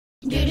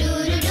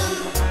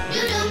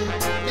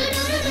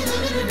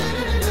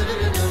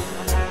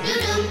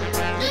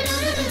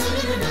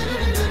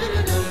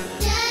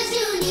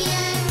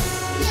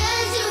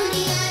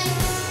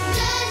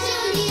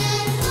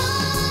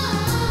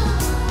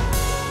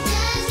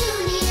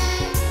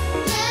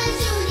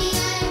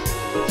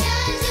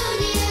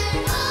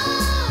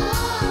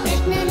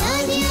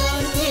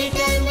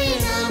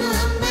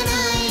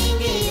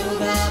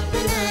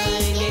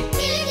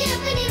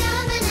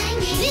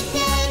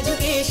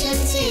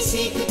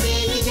सीखते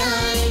ही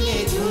जाएंगे,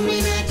 झूमे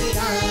नाच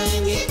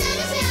गाएंगे,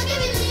 सितारों से आगे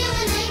भी दुनिया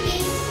बनाएंगे।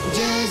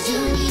 जय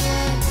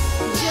जूनियर,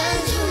 जय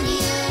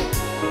जूनियर,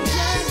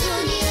 जय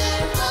जूनियर,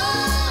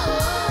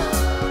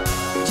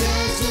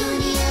 जय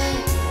जूनियर,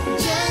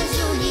 जय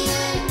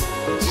जूनियर,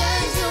 जय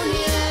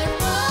junior.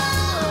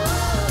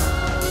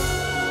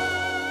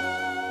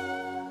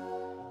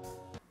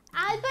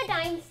 Albert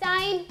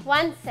Einstein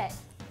once said,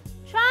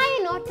 "Try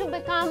not to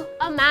become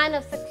a man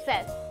of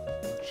success.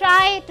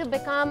 Try to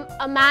become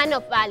a man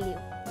of value."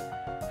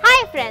 Hi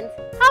friends,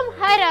 हम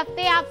हर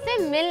हफ्ते आपसे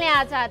मिलने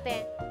आ जाते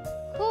हैं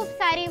खूब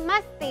सारी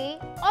मस्ती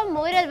और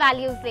मोरल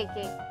वैल्यूज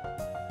लेके।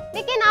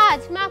 लेकिन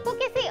आज मैं आपको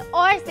किसी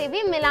और से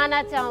भी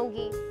मिलाना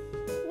चाहूंगी।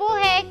 वो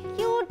है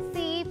क्यूट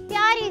सी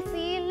प्यारी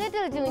सी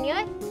लिटिल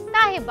जूनियर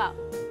साहिबा।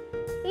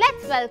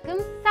 Let's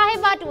welcome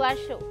Sahiba to our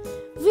show.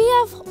 We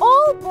have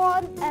all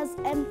born as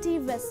empty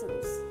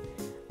vessels,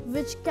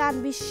 which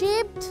can be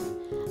shaped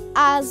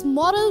as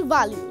moral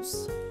values.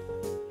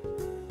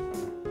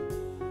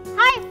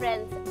 Hi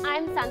friends,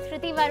 I'm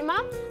Sanskriti Verma.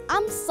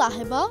 I'm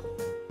Sahiba.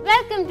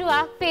 Welcome to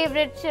our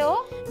favorite show,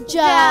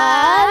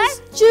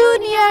 Just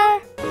Junior.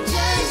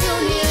 जय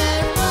junior.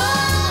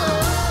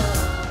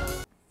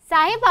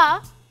 साहिबा,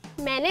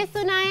 मैंने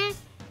सुना है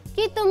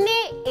कि तुमने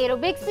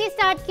aerobics भी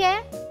start किया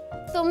है।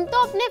 तुम तो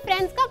अपने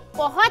फ्रेंड्स का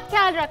बहुत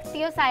ख्याल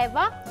रखती हो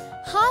साहिबा।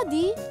 हाँ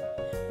दी,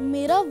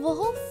 मेरा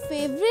वो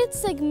फेवरेट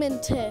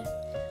सेगमेंट है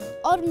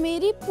और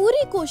मेरी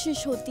पूरी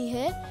कोशिश होती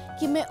है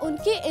कि मैं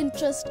उनके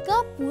इंटरेस्ट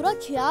का पूरा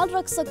ख्याल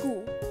रख सकूं।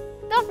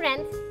 तो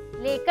फ्रेंड्स,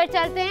 लेकर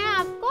चलते हैं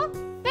आपको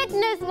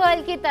फिटनेस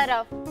वर्ल्ड की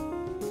तरफ।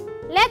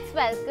 लेट्स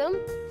वेलकम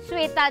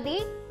श्वेता दी,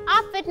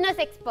 आप फिटनेस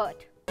एक्सपर्ट।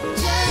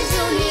 जय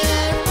जूनियर।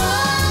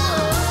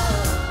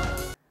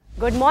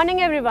 गुड मॉर्निंग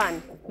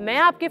एवरीवन, मैं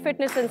आपकी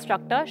फिटनेस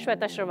इंस्ट्रक्टर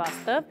श्वेता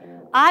श्रीवास्तव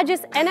आज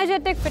इस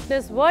एनर्जेटिक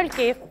फिटनेस वर्ल्ड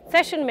के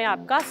सेशन में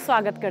आपका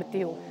स्वागत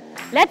करती हूँ।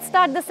 Let's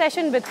start the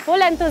session with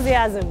full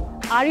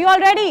enthusiasm. Are you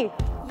all ready?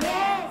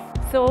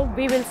 So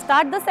we will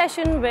start the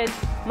session with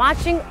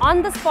marching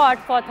on the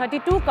spot for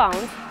 32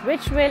 counts,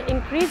 which will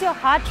increase your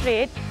heart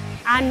rate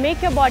and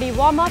make your body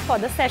warm up for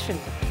the session.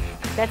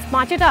 Let's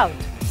march it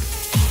out.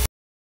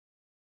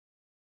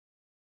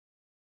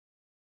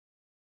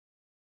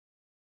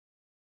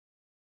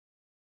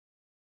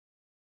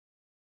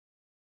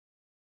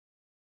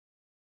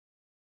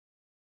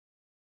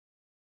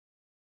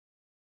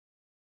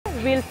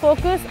 We'll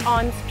focus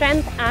on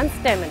strength and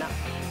stamina.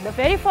 The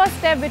very first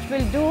step which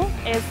we'll do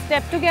is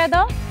step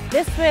together.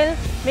 This will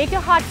make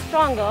your heart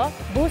stronger,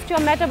 boost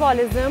your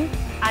metabolism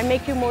and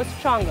make you more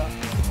stronger.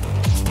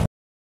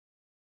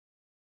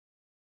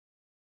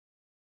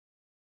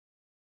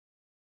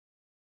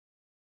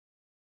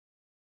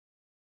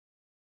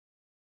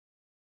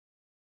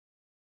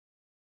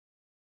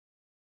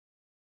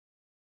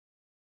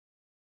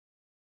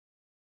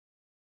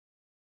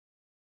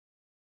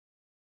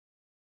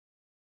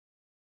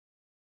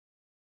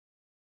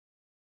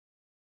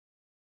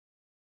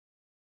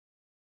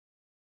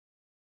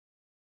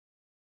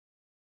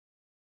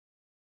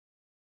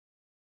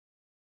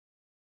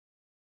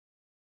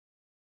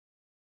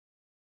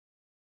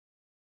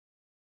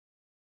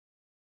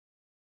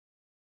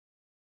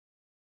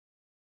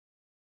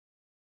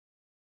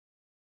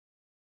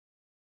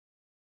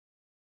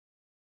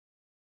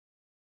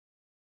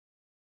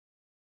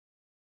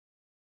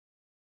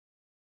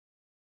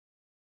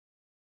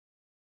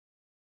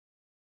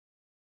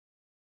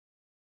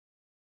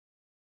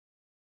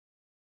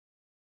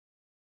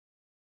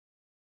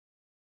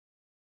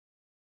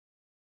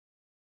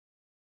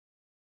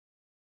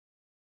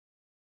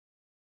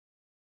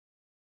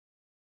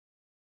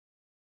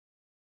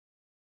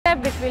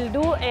 Step which we'll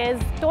do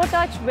is toe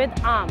touch with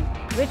arm,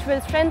 which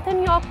will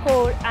strengthen your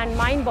core and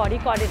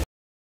mind-body coordination.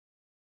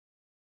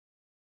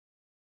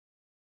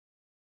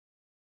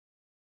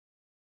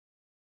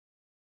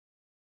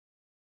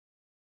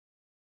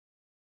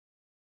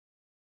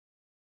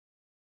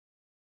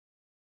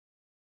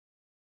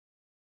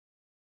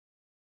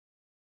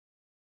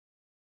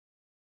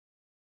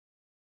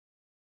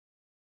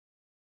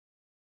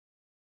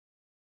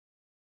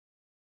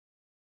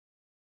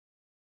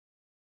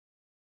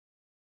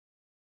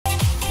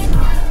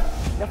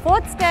 The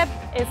fourth step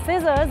is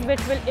scissors,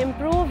 which will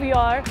improve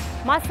your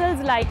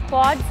muscles like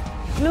quads,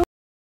 glutes.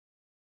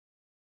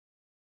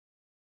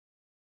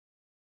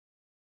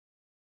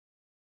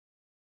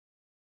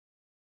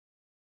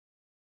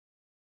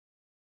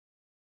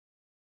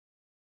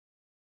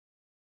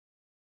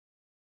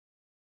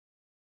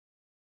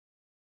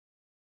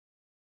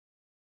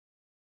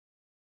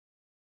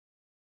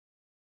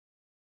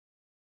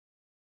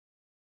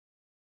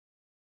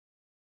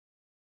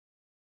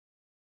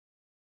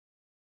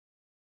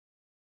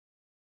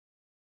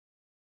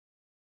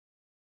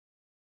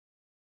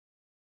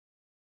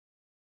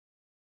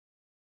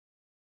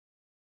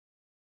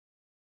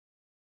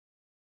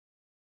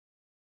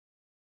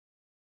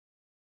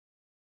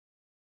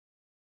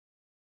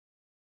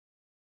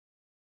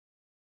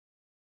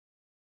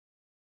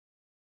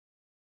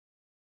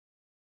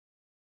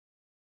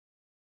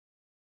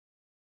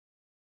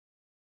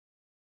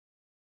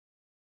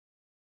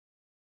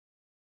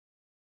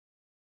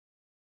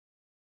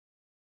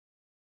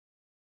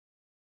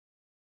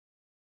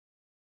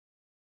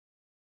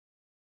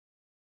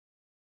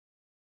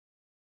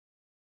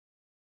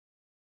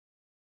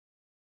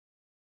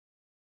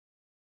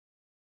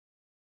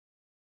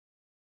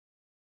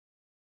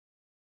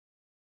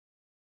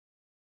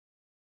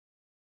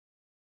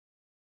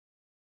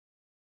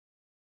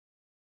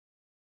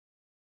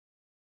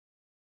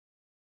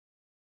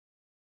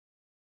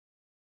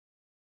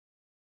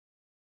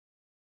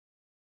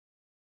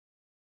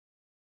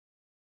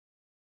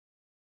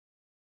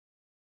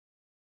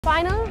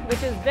 final,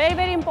 which is very,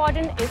 very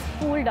important, is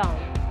cool down.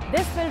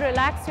 This will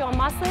relax your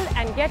muscle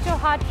and get your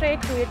heart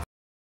rate to its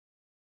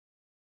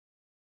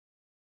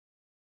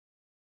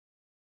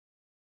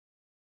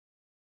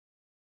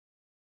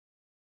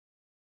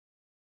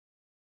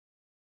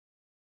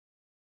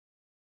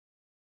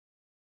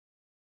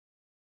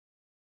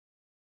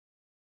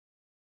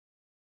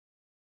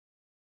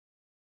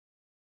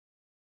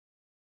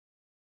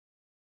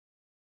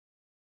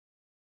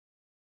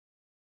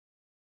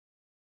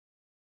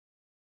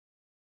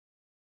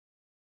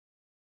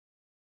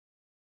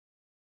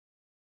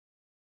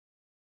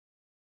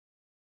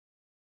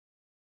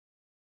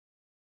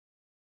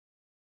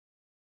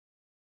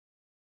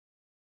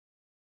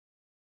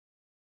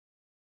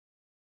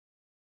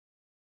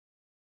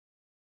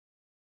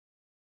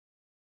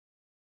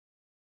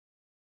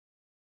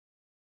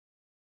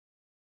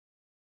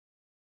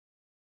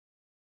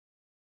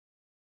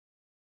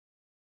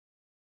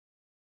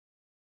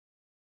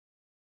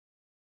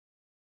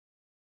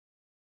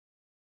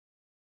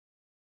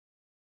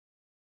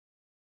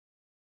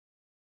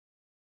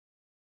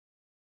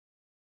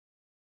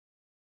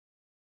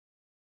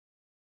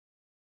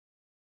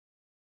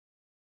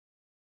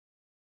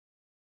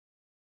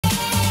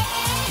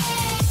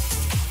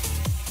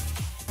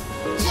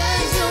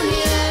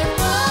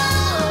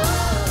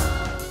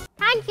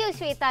Thank you,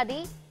 Shweta Di,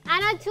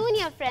 and our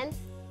junior friends,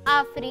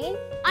 Afreen,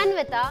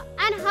 Anvita,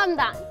 and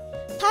Hamdan.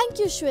 Thank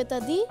you Shweta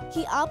दी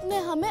कि आपने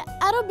हमें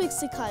aerobics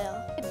सिखाया।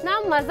 इतना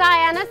मजा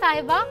आया ना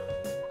साहिबा,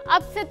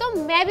 अब से तो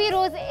मैं भी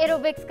रोज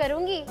एरोबिक्स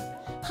करूंगी।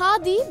 हाँ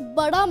दी,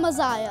 बड़ा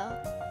मजा आया।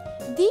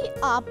 दी,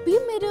 आप भी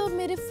मेरे और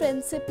मेरे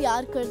फ्रेंड से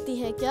प्यार करती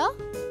है क्या?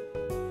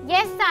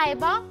 यस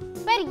साहिबा,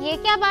 पर ये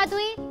क्या बात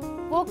हुई?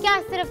 वो क्या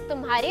सिर्फ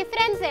तुम्हारे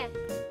फ्रेंड्स हैं,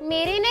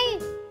 मेरे नहीं?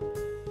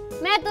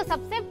 मैं तो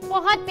सबसे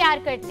बहुत प्यार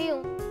करती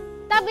हूँ,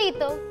 तभी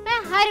तो मैं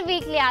हर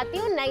वीक ले आती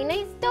हूँ नई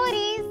नई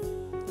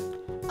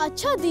स्टोरीज।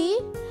 अच्छा दी,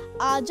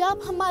 आज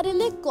आप हमारे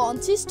लिए कौन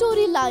सी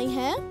स्टोरी लाई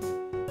हैं?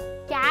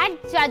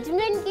 कैट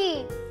जजमेंट की।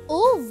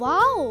 ओह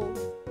वाओ,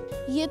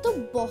 ये तो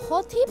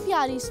बहुत ही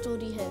प्यारी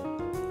स्टोरी है।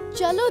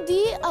 चलो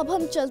दी, अब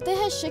हम चलते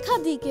हैं शिखा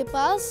दी के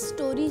पास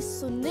स्टोरी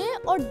सुनने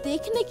और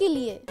देखने के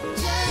लिए।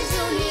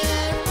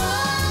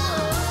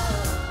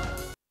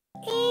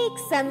 एक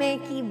समय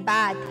की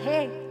बात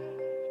है,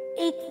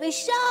 एक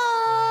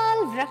विशाल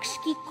वृक्ष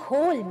की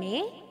खोल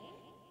में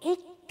एक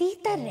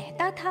तीतर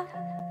रहता था।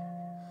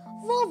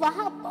 वो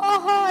वहां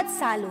बहुत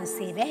सालों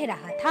से रह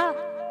रहा था।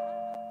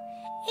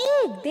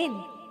 एक दिन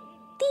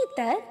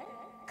तीतर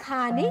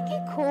खाने की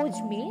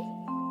खोज में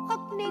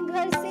अपने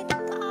घर से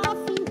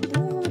काफी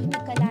दूर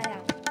निकल आया।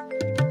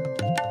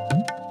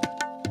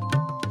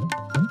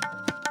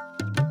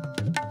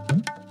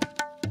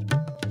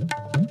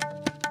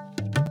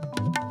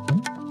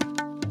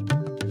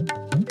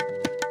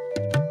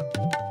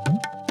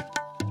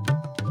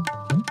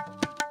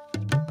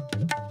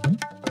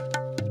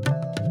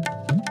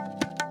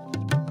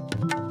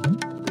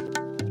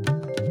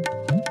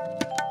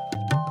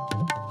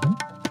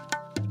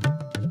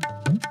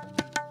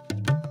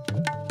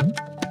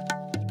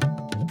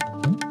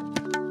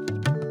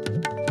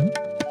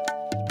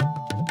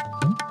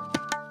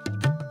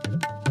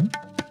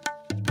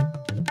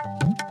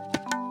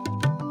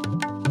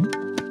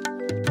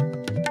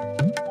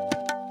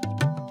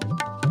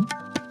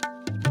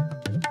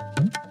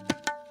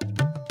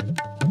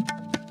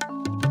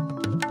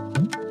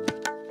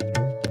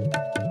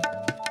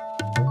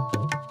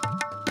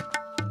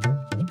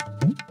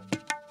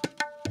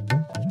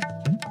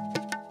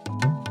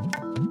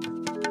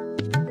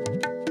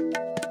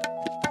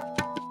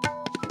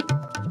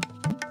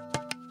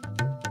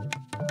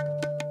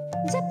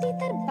 जब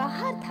तीतर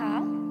बाहर था,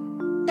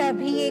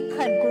 तभी एक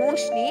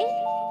खरगोश ने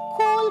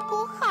खोल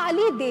को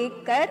खाली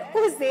देखकर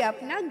उसे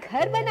अपना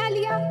घर बना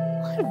लिया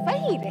और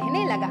वहीं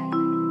रहने लगा।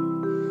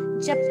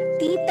 जब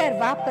तीतर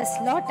वापस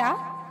लौटा,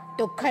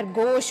 तो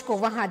खरगोश को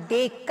वहां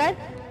देखकर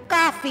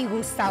काफी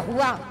गुस्सा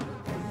हुआ।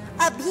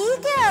 अभी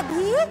के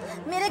अभी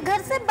मेरे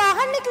घर से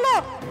बाहर निकलो।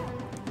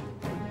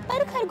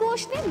 पर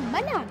खरगोश ने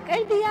मना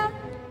कर दिया।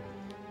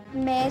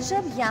 मैं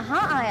जब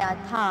यहाँ आया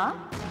था,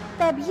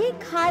 तब ये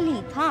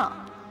खाली था,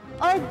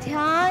 और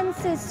ध्यान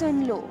से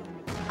सुन लो,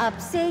 अब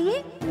से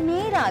ये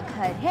मेरा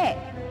घर है।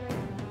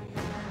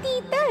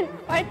 तीतर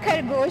और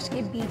खरगोश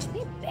के बीच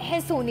में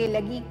बहस होने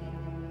लगी।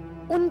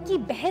 उनकी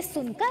बहस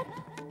सुनकर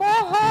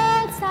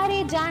बहुत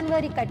सारे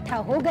जानवर इकट्ठा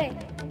हो गए।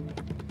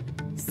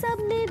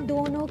 सबने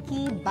दोनों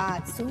की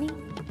बात सुनी,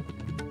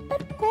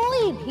 पर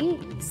कोई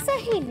भी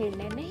सही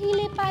निर्णय नहीं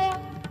ले पाया।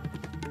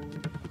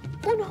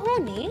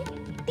 उन्होंने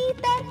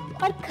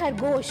तीतर और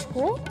खरगोश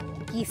को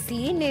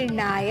किसी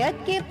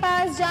निर्णायक के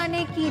पास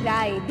जाने की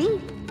राय दी।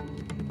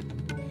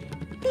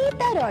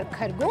 तीतर और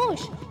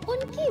खरगोश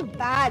उनकी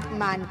बात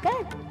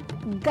मानकर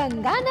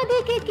गंगा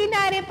नदी के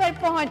किनारे पर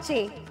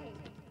पहुंचे।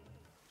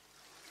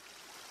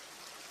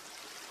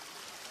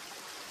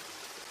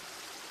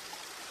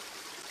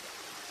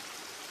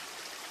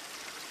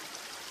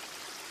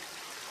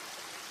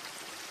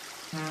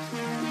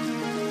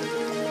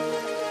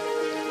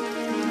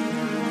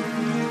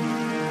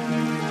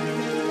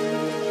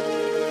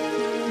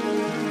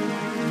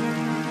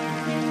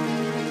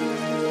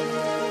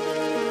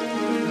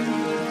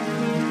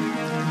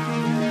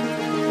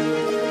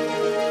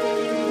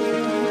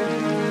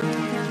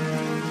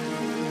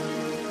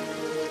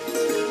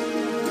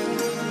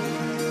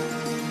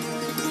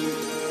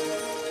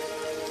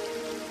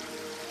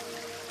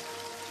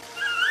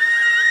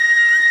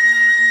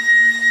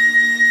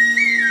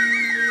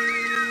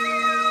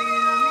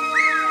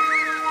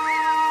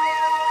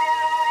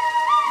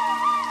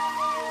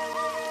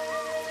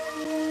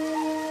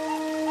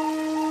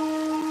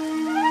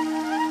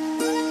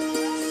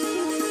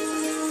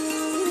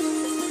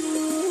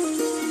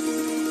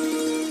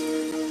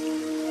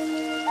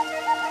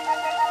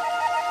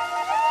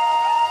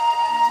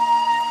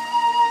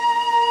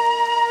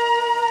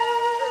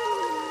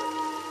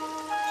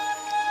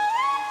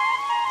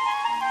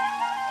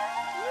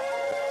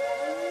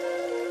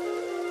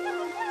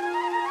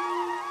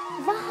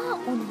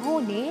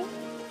 उन्होंने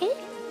एक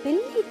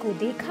बिल्ली को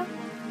देखा।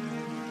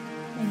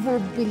 वो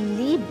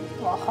बिल्ली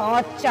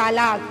बहुत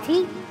चालाक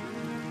थी,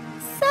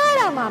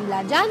 सारा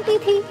मामला जानती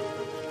थी।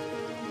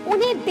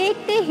 उन्हें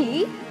देखते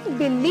ही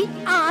बिल्ली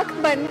आंख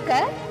बंद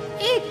कर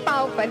एक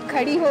पांव पर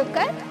खड़ी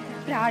होकर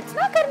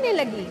प्रार्थना करने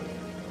लगी।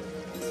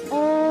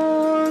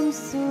 ओम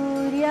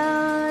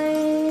सूर्याय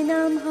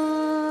नमः,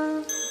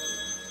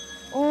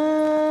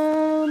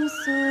 ओम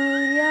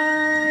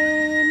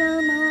सूर्याय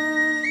नमः।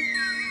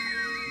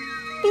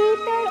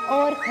 तीतर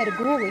और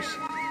खरगोश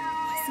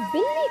इस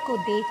बिल्ली को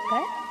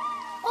देखकर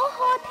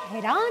बहुत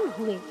हैरान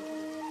हुए,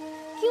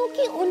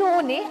 क्योंकि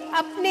उन्होंने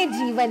अपने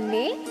जीवन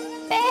में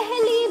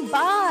पहली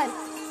बार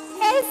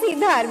ऐसी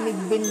धार्मिक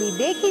बिल्ली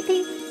देखी थी।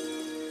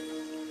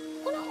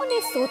 उन्होंने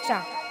सोचा,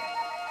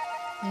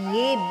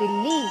 ये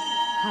बिल्ली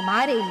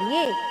हमारे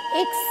लिए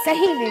एक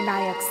सही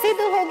निर्णायक सिद्ध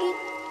होगी।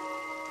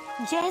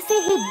 जैसे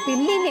ही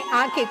बिल्ली ने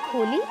आंखें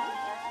खोली,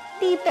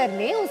 तीतर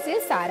ने उसे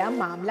सारा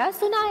मामला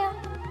सुनाया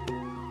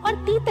और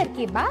तीतर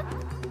के बाद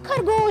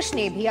खरगोश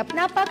ने भी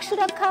अपना पक्ष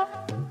रखा।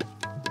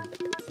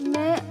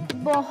 मैं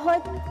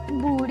बहुत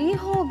बूढ़ी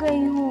हो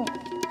गई हूँ,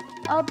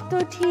 अब तो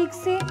ठीक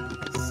से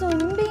सुन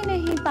भी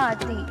नहीं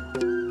पाती।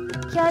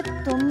 क्या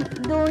तुम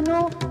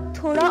दोनों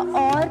थोड़ा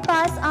और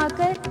पास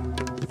आकर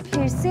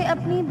फिर से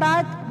अपनी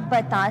बात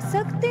बता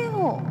सकते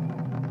हो?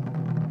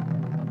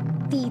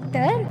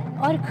 तीतर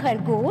और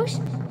खरगोश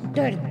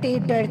डरते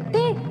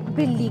डरते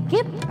बिल्ली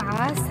के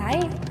पास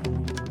आए।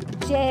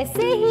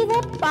 जैसे ही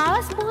वो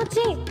पास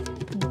पहुंचे,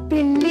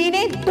 बिल्ली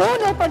ने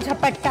दोनों पर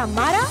झपट्टा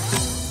मारा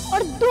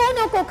और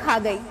दोनों को खा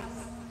गई।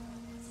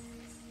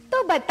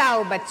 तो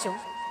बताओ बच्चों,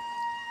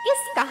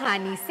 इस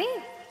कहानी से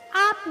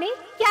आपने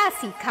क्या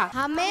सीखा?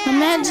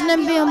 हमें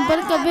अजनबियों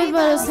पर कभी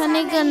भरोसा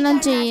नहीं करना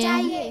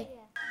चाहिए।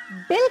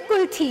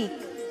 बिल्कुल ठीक,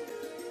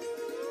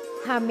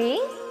 हमें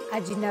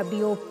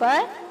अजनबियों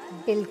पर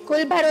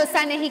बिल्कुल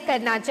भरोसा नहीं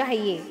करना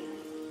चाहिए,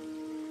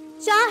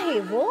 चाहे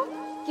वो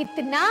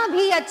कितना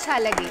भी अच्छा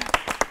लगे।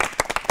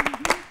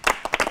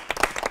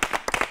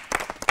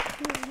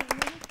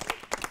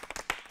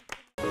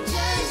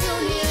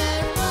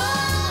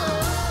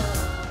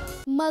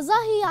 मजा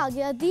ही आ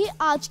गया दी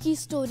आज की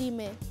स्टोरी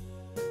में।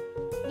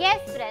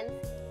 Yes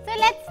friends, so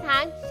let's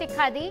thank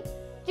शिखा दी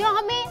जो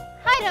हमें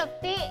हर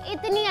हफ्ते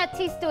इतनी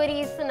अच्छी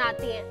स्टोरीज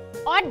सुनाती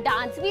हैं और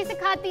डांस भी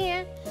सिखाती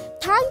हैं।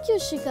 थैंक यू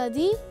शिखा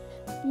दी,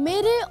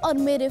 मेरे और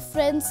मेरे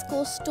फ्रेंड्स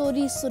को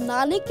स्टोरी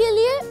सुनाने के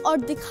लिए और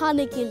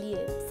दिखाने के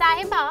लिए।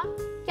 साहिबा,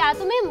 क्या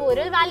तुम्हें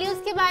मोरल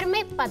वैल्यूज के बारे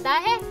में पता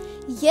है?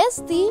 Yes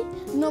the,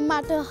 no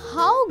matter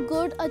how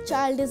good a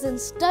child is in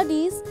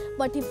studies,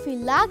 but if he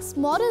lacks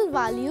moral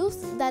values,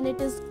 then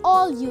it is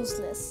all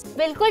useless.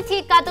 बिल्कुल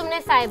ठीक कहा तुमने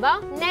साहिबा।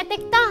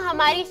 नैतिकता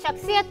हमारी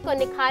शख्सियत को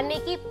निखारने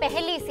की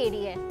पहली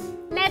सीढ़ी है।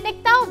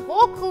 नैतिकता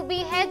वो खूबी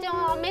है जो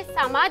हमें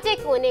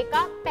सामाजिक होने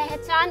का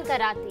पहचान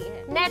कराती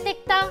है।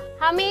 नैतिकता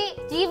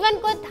हमें जीवन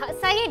को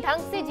सही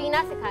ढंग से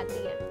जीना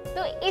सिखाती है।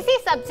 तो इसी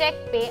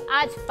सब्जेक्ट पे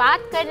आज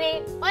बात करने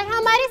और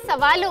हमारे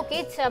सवालों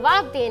के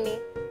जवाब देने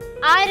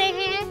आ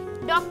रहे हैं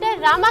डॉक्टर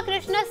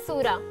रामाकृष्ण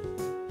सूरा।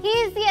 He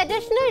is the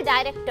additional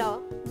director,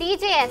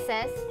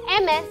 DJSS,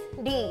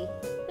 MSD.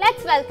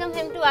 Let's welcome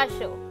him to our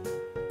show.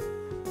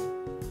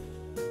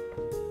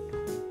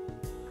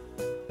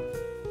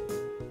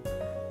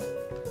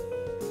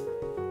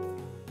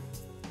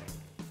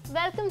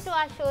 Welcome to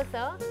our show,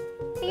 sir.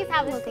 Please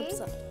have a seat.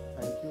 Sir.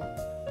 Thank you.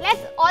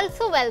 Let's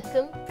also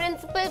welcome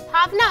Principal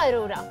Bhavna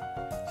Arora.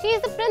 She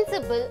is the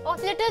principal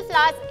of Little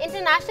Flowers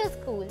International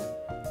School,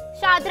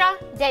 Shadra,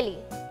 Delhi.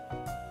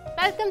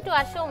 Welcome to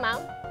our show,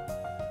 ma'am.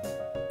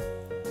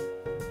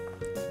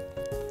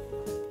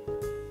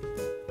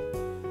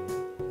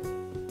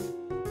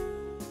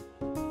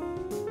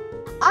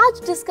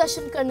 आज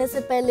discussion करने से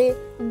पहले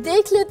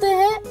देख लेते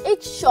हैं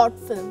एक short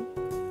film.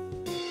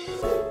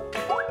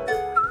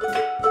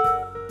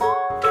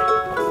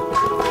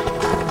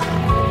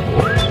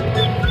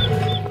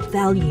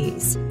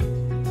 Values.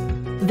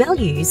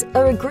 Values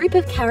are a group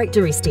of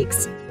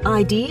characteristics,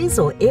 ideas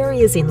or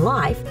areas in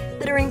life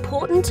that are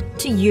important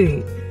to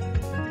you.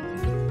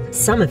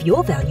 Some of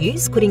your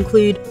values could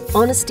include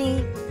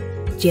honesty,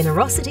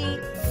 generosity,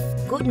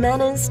 good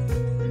manners,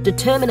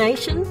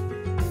 determination,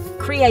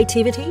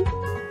 creativity,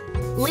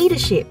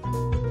 leadership,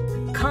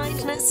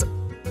 kindness,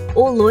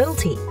 or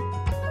loyalty.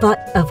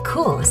 But of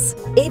course,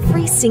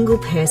 every single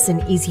person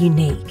is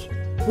unique,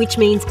 which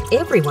means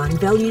everyone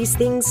values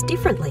things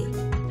differently.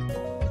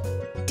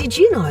 Did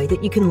you know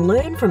that you can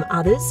learn from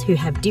others who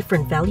have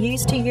different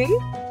values to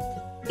you?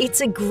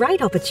 It's a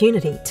great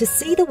opportunity to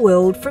see the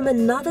world from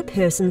another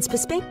person's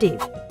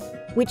perspective,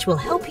 which will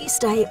help you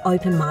stay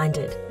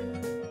open-minded.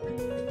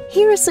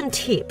 Here are some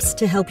tips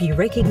to help you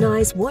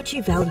recognise what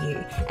you value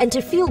and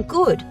to feel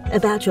good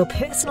about your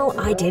personal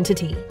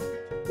identity.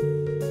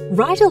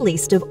 Write a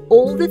list of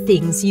all the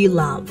things you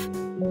love.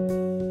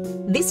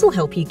 This will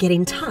help you get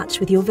in touch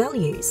with your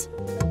values.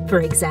 For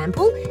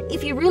example,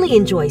 if you really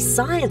enjoy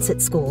science at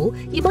school,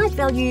 you might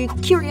value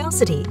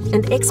curiosity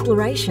and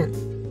exploration.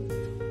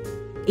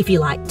 If you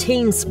like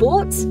team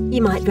sports,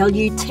 you might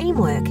value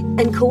teamwork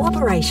and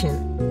cooperation.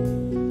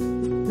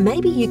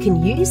 maybe you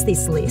can use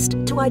this list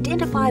to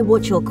identify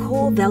what your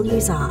core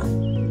values are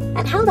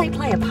and how they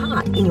play a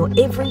part in your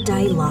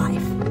everyday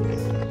life.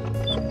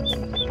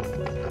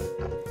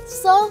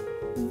 Sir,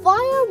 why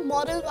are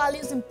moral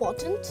values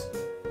important?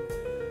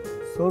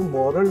 So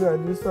moral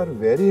values are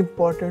very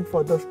important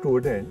for the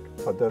student,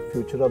 for the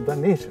future of the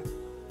nation.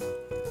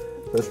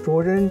 The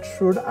student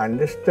should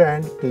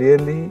understand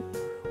clearly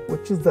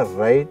which is the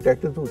right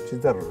attitude, which is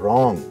the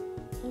wrong,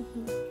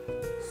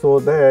 so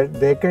that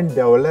they can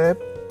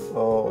develop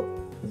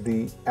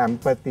the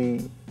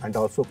empathy and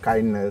also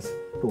kindness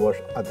towards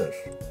others.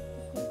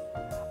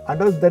 And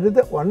there is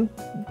one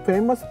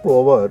famous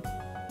proverb: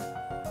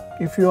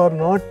 if you are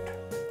not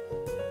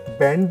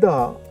bend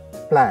the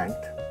plant,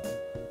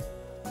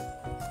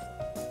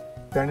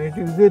 then it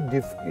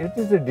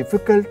is a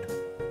difficult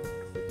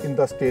in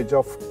the stage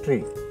of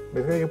tree.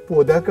 देखिए ये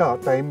पौधा का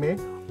time में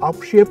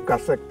आप shape कर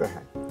सकते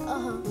हैं,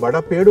 बड़ा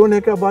पेड़ होने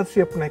के बाद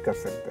शेप नहीं कर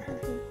सकते हैं।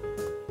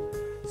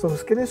 सो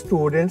उसके लिए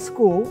स्टूडेंट्स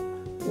को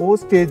वो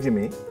स्टेज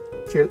में,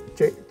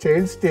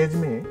 चाइल्ड स्टेज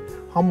में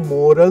हम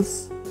मोरल्स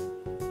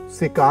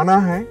सिखाना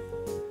है।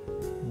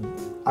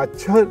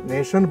 अच्छा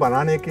नेशन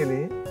बनाने के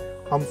लिए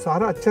हम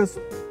सारा अच्छा,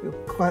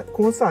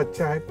 कौन सा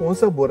अच्छा है कौन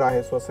सा बुरा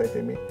है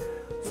सोसाइटी में,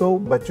 सो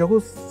बच्चों को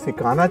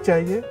सिखाना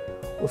चाहिए।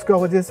 उसका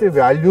वजह से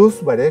वैल्यूज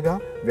बढ़ेगा,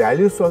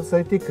 वैल्यू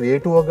सोसाइटी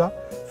क्रिएट होगा।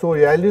 सो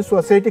वैल्यू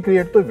सोसाइटी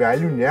क्रिएट तो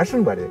वैल्यू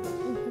नेशन बढ़ेगा।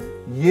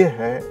 ये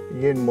है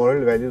ये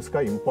मोरल वैल्यूज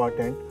का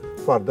important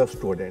for the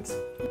students.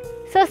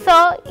 So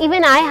sir,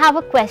 even I have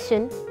a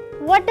question.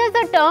 What does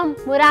the term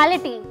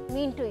morality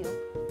mean to you?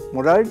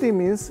 Morality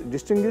means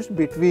distinguish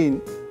between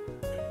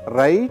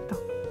right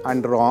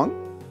and wrong,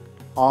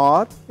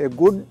 or a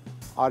good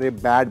or a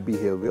bad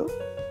behavior.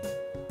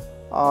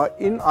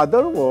 In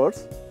other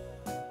words,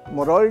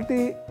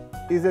 morality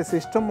is a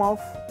system of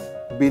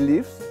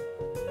beliefs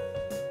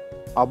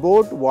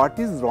about what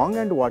is wrong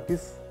and what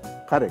is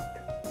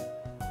correct,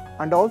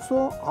 and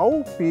also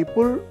how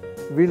people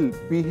will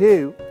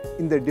behave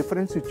in the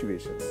different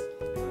situations.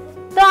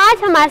 तो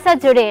आज हमारे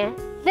साथ जुड़े हैं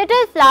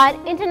little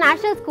flower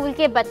international school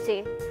के बच्चे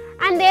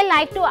and they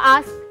like to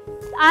ask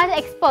our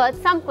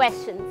experts some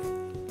questions.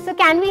 So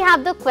can we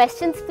have the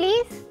questions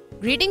please?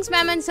 Greetings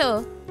ma'am and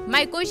sir.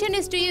 My question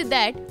is to you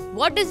that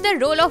what is the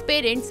role of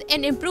parents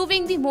in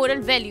improving the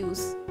moral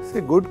values? It's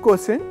a good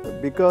question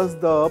because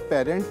the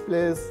parent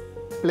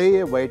play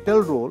a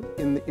vital role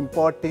in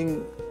imparting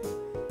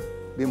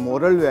the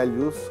moral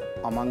values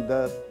among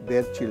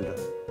their children.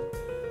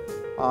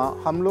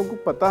 हम लोग को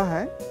पता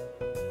है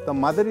the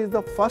mother is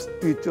the first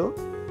teacher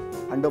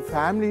and the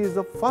family is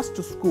the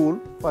first school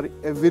for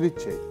every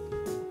child.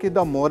 कि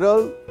the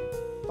moral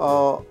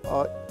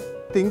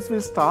things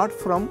will start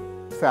from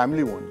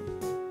family only,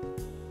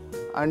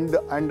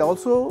 and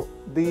also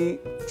the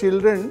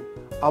children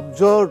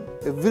observe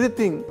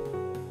everything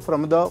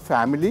from the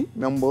family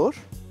members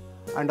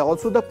and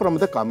also from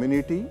the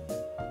community,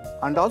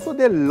 and also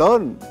they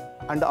learn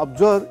and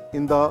observe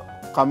in the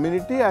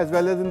community as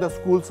well as in the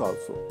schools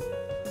also.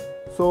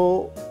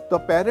 So the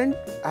parent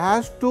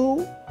has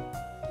to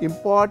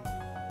impart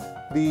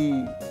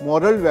the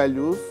moral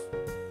values,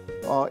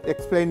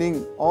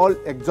 explaining all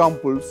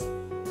examples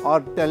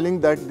or telling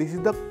that this is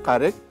the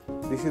correct,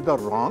 this is the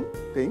wrong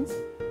things.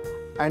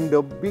 And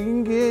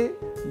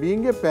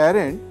being a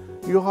parent,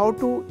 you have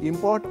to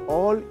impart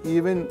all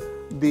even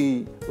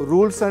the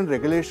rules and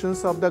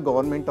regulations of the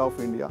government of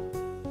India.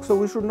 So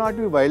we should not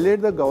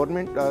violate the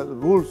government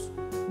rules,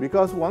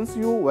 because once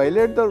you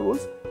violate the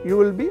rules, you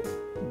will be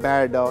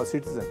bad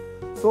citizen.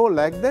 So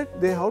like that,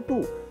 they have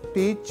to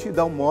teach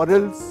the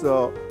morals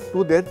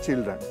to their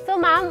children. So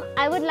ma'am,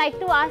 I would like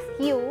to ask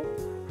you,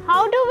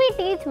 how do we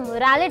teach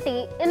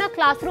morality in a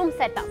classroom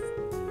setup?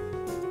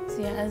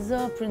 See, as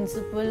a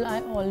principal,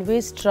 I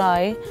always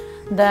try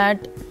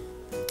that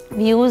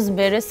we use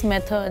various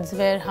methods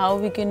where how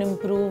we can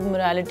improve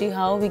morality,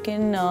 how we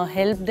can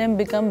help them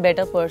become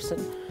better person.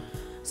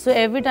 So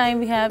every time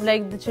we have,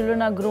 like, the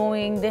children are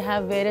growing, they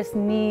have various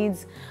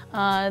needs,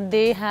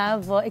 they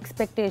have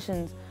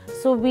expectations.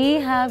 So we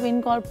have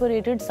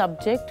incorporated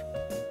subject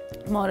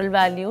moral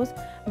values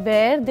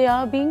where they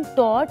are being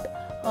taught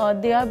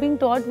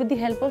with the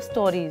help of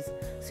stories.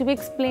 So we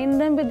explain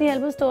them with the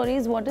help of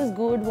stories what is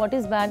good, what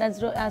is bad,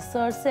 as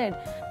sir said,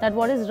 that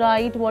what is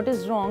right, what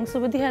is wrong. So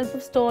with the help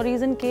of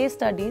stories and case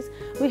studies,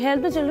 we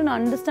help the children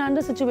understand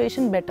the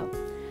situation better.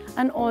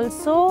 And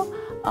also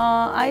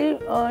I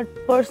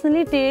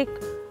personally take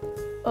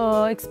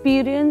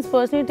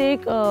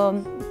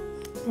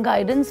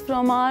guidance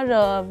from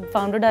our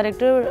founder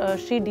director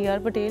Shri D.R.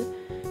 Patel.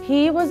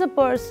 He was a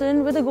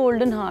person with a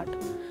golden heart.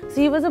 So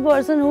he was a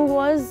person who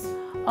was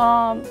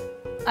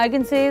I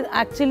can say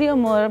actually a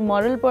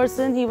moral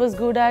person. He was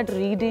good at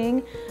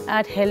reading,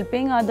 at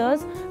helping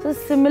others. So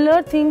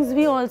similar things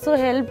we also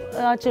help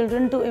our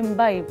children to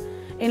imbibe.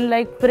 In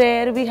like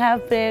prayer, we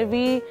have prayer,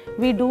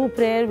 we do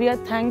prayer, we are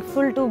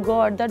thankful to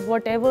God that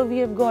whatever we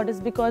have got is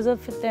because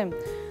of them.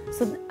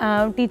 So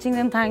teaching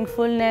them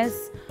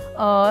thankfulness,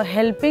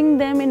 helping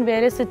them in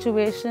various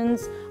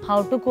situations,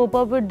 how to cope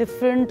up with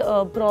different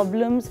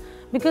problems,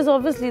 because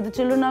obviously the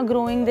children are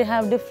growing, they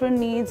have different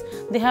needs,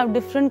 they have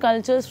different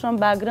cultures from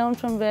background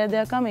from where they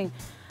are coming.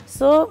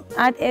 So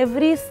at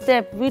every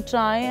step we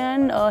try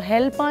and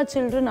help our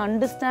children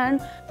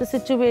understand the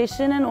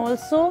situation and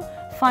also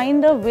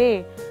find a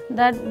way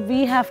that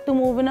we have to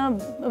move in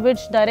which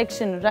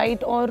direction,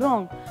 right or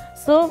wrong.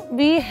 So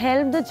we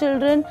help the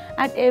children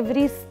at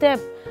every step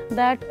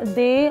that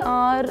they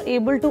are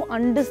able to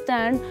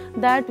understand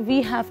that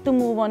we have to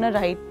move on a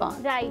right path.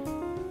 Right.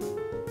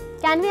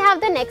 Can we have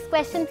the next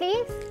question,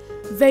 please?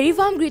 Very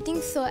warm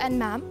greetings, sir and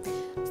ma'am.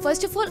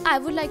 First of all, I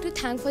would like to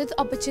thank for this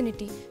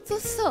opportunity. So,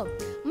 sir,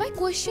 my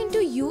question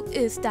to you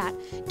is that,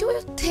 do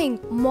you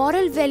think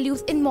moral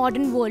values in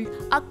modern world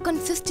are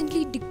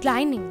consistently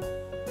declining?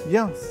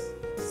 Yes,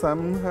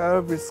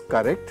 somehow it's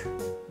correct,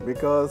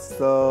 because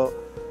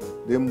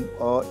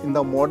in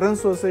the modern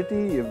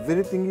society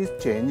everything is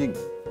changing.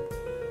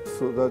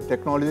 So the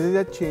technology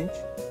has changed,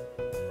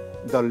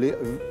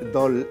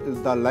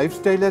 the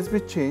lifestyle has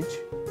been changed.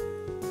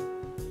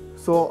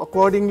 So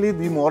accordingly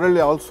the moral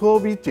will also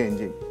be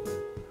changing.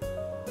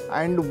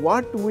 And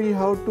what we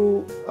have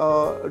to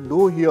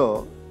do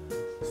here,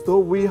 so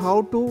we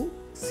have to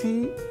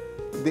see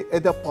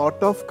the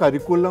part of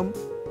curriculum,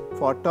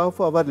 part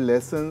of our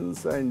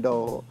lessons and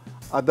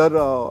other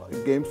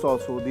games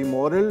also, the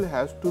moral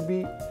has to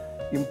be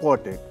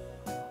important.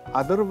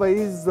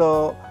 Otherwise,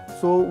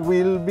 so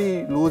we'll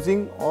be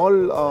losing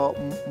all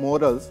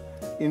morals.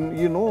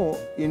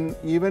 In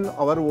even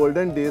our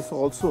olden days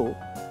also,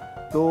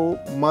 so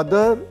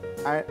mother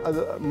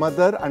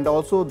and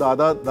also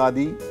dada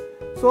dadi.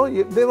 So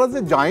there was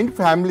a joint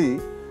family.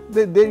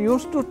 They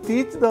used to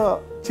teach the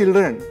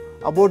children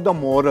about the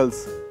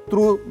morals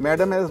through,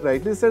 Madam has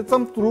rightly said,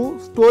 some through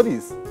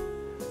stories.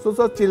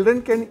 So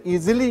children can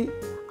easily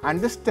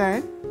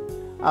understand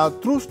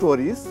through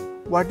stories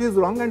what is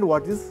wrong and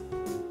what is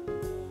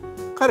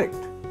correct.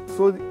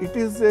 So it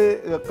is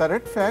a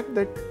correct fact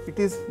that it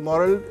is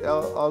moral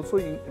also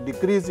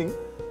decreasing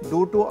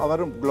due to our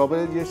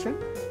globalization.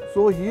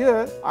 So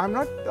here I am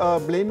not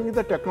blaming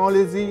the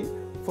technology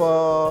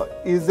for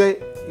is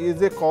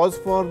a cause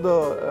for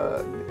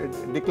the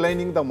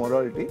declining the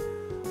morality,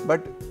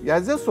 but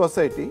as a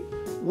society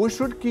we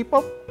should keep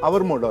up our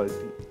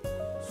morality.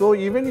 So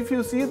even if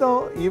you see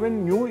the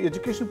new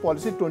education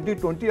policy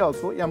 2020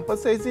 also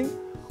emphasizing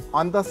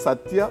on the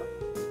satya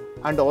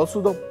and also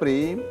the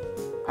prem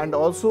and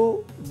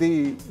also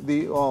the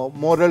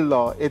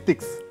moral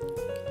ethics.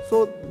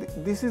 So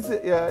this is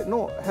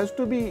has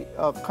to be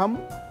come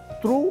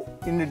through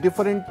in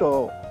different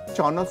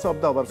channels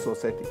of our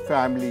society,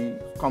 family,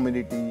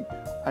 community,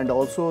 and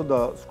also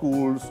the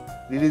schools,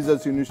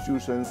 religious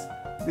institutions.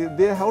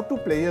 They have to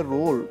play a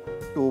role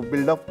to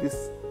build up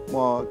this,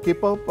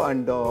 keep up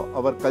and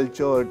our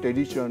culture,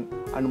 tradition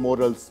and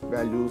morals,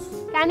 values.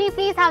 Can we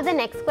please have the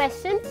next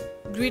question?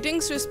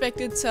 Greetings,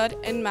 respected sir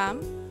and ma'am.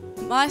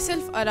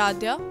 Myself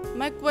Aradhya.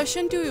 My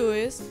question to you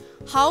is,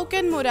 how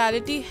can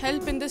morality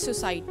help in the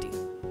society?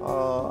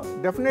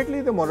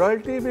 Definitely the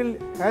morality will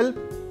help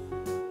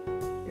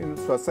in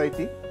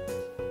society,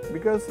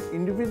 because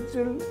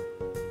individual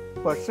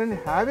person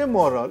have a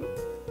moral,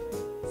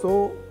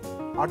 so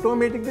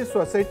automatically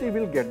society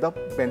will get the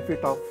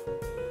benefit of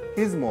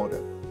his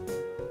moral,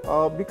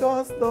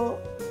 because the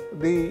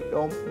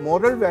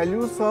moral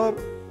values are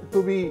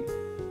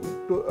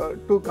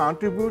to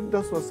contribute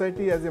the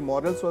society as a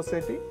moral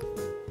society,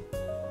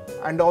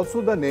 and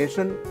also the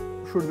nation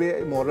should be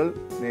a moral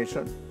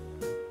nation.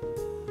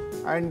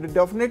 And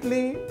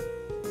definitely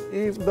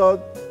if the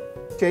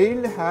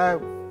child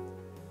have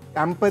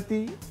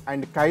empathy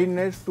and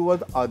kindness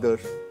towards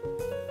others,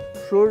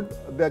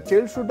 the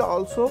child should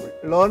also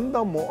learn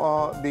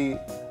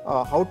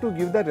how to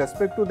give the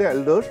respect to the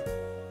elders,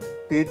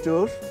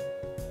 teachers,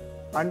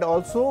 and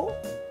also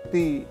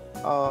the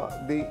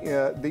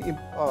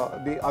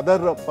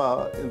other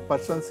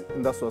persons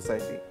in the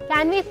society.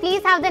 Can we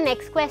please have the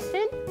next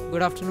question?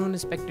 Good afternoon,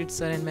 respected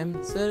sir and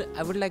ma'am. Sir,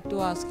 I would like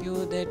to ask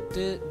you that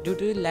due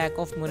to lack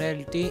of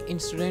morality in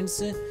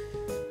students,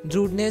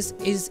 rudeness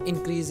is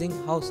increasing.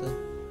 How, sir?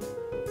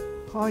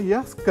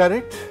 Yes,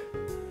 correct.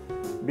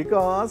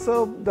 Because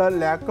of the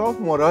lack of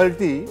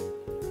morality,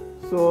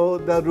 so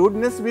the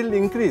rudeness will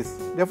increase,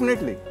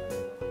 definitely.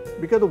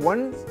 Because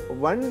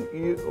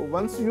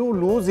once you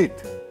lose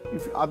it,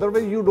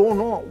 otherwise you don't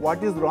know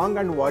what is wrong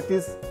and what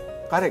is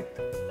correct.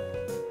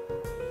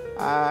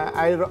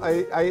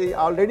 I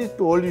already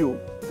told you,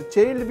 the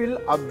child will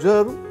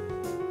observe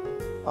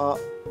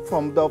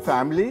from the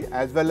family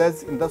as well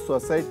as in the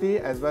society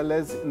as well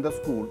as in the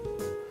school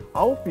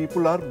how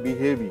people are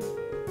behaving.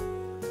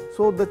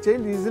 So the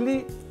child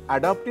easily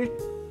adopted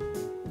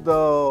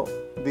the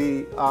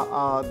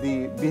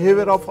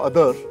behavior of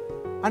others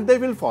and they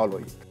will follow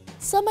it.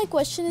 So my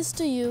question is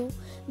to you,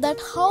 that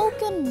how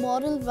can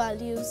moral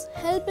values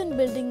help in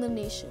building the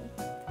nation?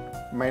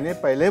 मैंने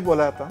पहले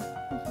बोला था,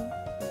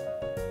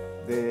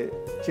 the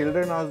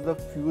children are the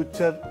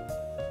future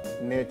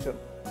nation,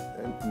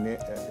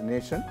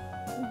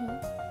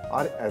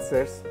 or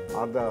assets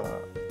are the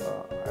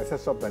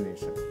assets of the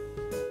nation.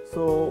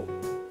 So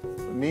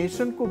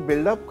nation को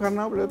buildup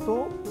करना बोले तो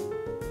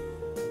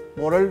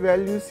moral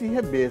values ही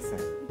है, base है।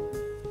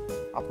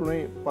 आपने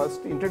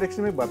फर्स्ट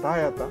इंट्रोडक्शन में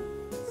बताया था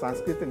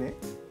संस्कृत ने,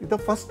 the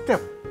first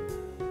step,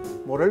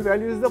 moral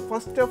value is the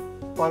first step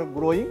for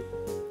growing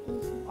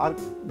और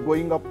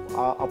going up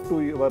to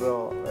your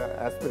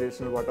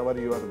aspiration, what ever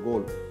your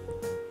goal.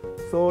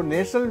 So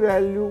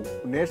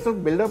national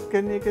buildup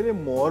करने के लिए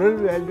मॉरल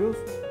वैल्यूज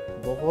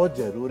बहुत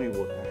जरूरी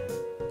होता है।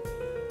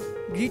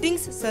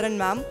 Greetings, sir and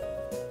ma'am.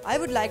 I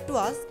would like to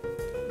ask,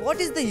 what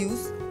is the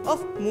use of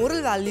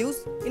moral values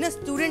in a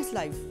student's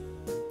life?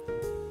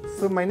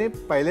 So, मैंने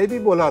पहले भी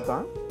बोला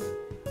था,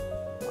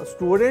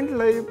 स्टूडेंट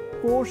लाइफ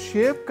को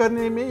शेप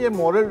करने में ये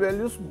मॉरल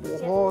वैल्यूज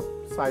बहुत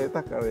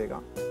सहायता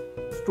करेगा।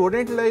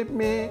 स्टूडेंट लाइफ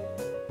में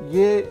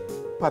ये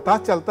पता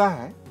चलता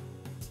है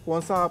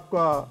कौन सा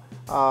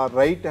आपका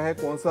राइट है,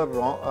 कौन सा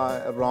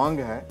रॉन्ग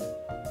है,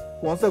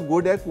 कौन सा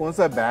गुड है, कौन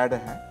सा बैड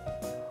है।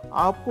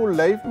 आपको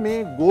लाइफ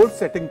में गोल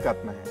सेटिंग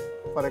करना है।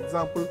 फॉर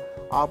एग्जांपल,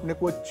 आपने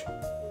कुछ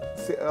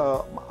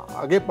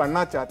आगे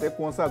पढ़ना चाहते हैं,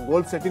 कौन सा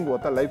गोल सेटिंग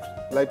होता है, लाइफ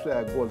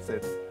गोल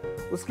सेट,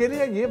 उसके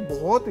लिए ये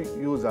बहुत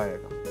यूज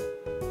आएगा।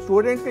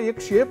 स्टूडेंट को एक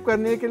शेप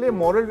करने के लिए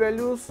मॉरल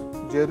वैल्यूज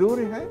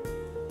जरूरी है।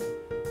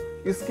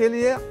 इसके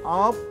लिए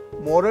आप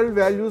मॉरल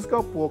वैल्यूज का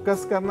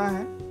फोकस करना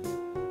है।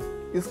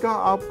 इसका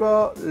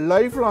आपका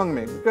लाइफ लॉन्ग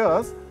में,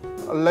 बिकॉज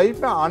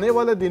लाइफ में आने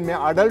वाले दिन में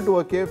अडल्ट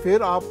होके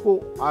फिर आपको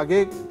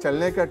आगे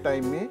चलने का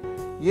टाइम में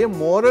ये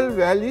मॉरल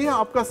वैल्यू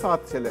आपका साथ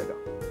चलेगा,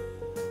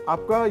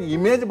 आपका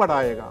इमेज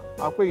बढ़ाएगा,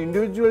 आपको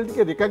इंडिविजुअलिटी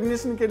के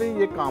रिकॉग्निशन के लिए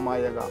ये काम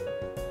आएगा।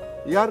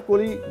 यार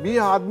कोई भी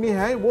आदमी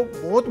है वो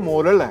बहुत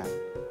मॉरल है,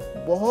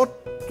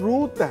 बहुत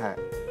ट्रूथ है,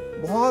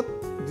 बहुत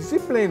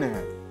डिसिप्लिन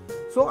है।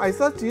 सो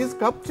ऐसा चीज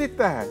कब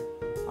सीखता है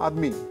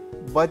आदमी?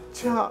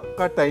 बच्चा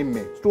का टाइम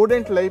में,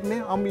 स्टूडेंट लाइफ में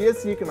हम ये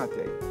सीखना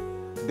चाहिए।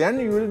 Then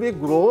you will be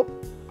grow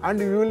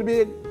and you will be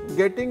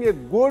getting a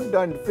good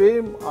and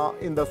fame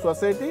in the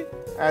society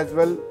as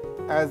well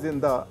as in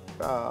the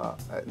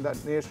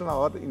national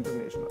or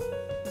international.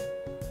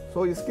 So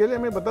इसके लिए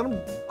मैं बता रहा हूँ,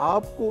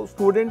 आपको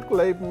स्टूडेंट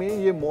लाइफ में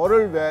ये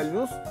मॉरल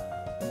वैल्यूज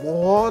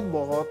बहुत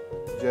बहुत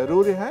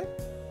जरूरी है,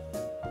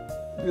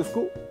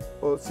 इसको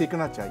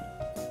सीखना चाहिए।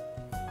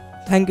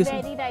 Thank you, sir.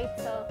 Very right,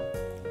 sir.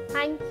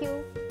 Thank you.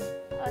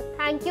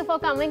 Thank you for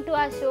coming to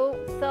our show,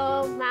 sir,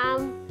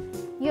 ma'am.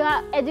 You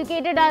have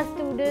educated our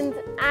students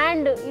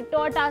and you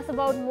taught us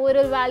about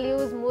moral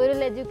values, moral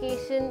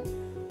education.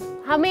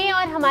 हमें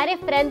और हमारे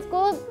friends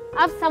को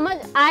अब समझ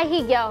आ ही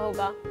गया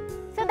होगा.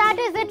 So that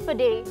is it for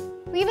today.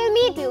 We will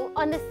meet you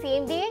on the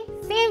same day,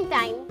 same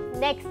time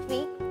next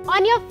week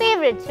on your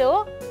favorite show,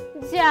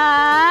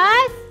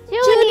 Just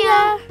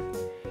Junior.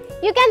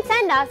 You can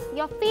send us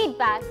your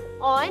feedback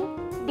on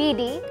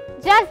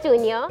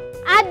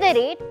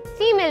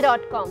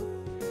ddjustjunior@gmail.com.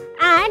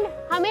 And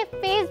हमें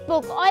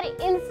Facebook और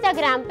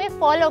Instagram पे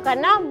follow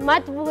करना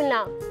मत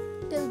भूलना।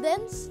 Till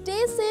then,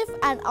 stay safe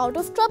and out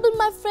of trouble,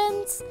 my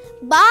friends.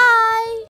 Bye.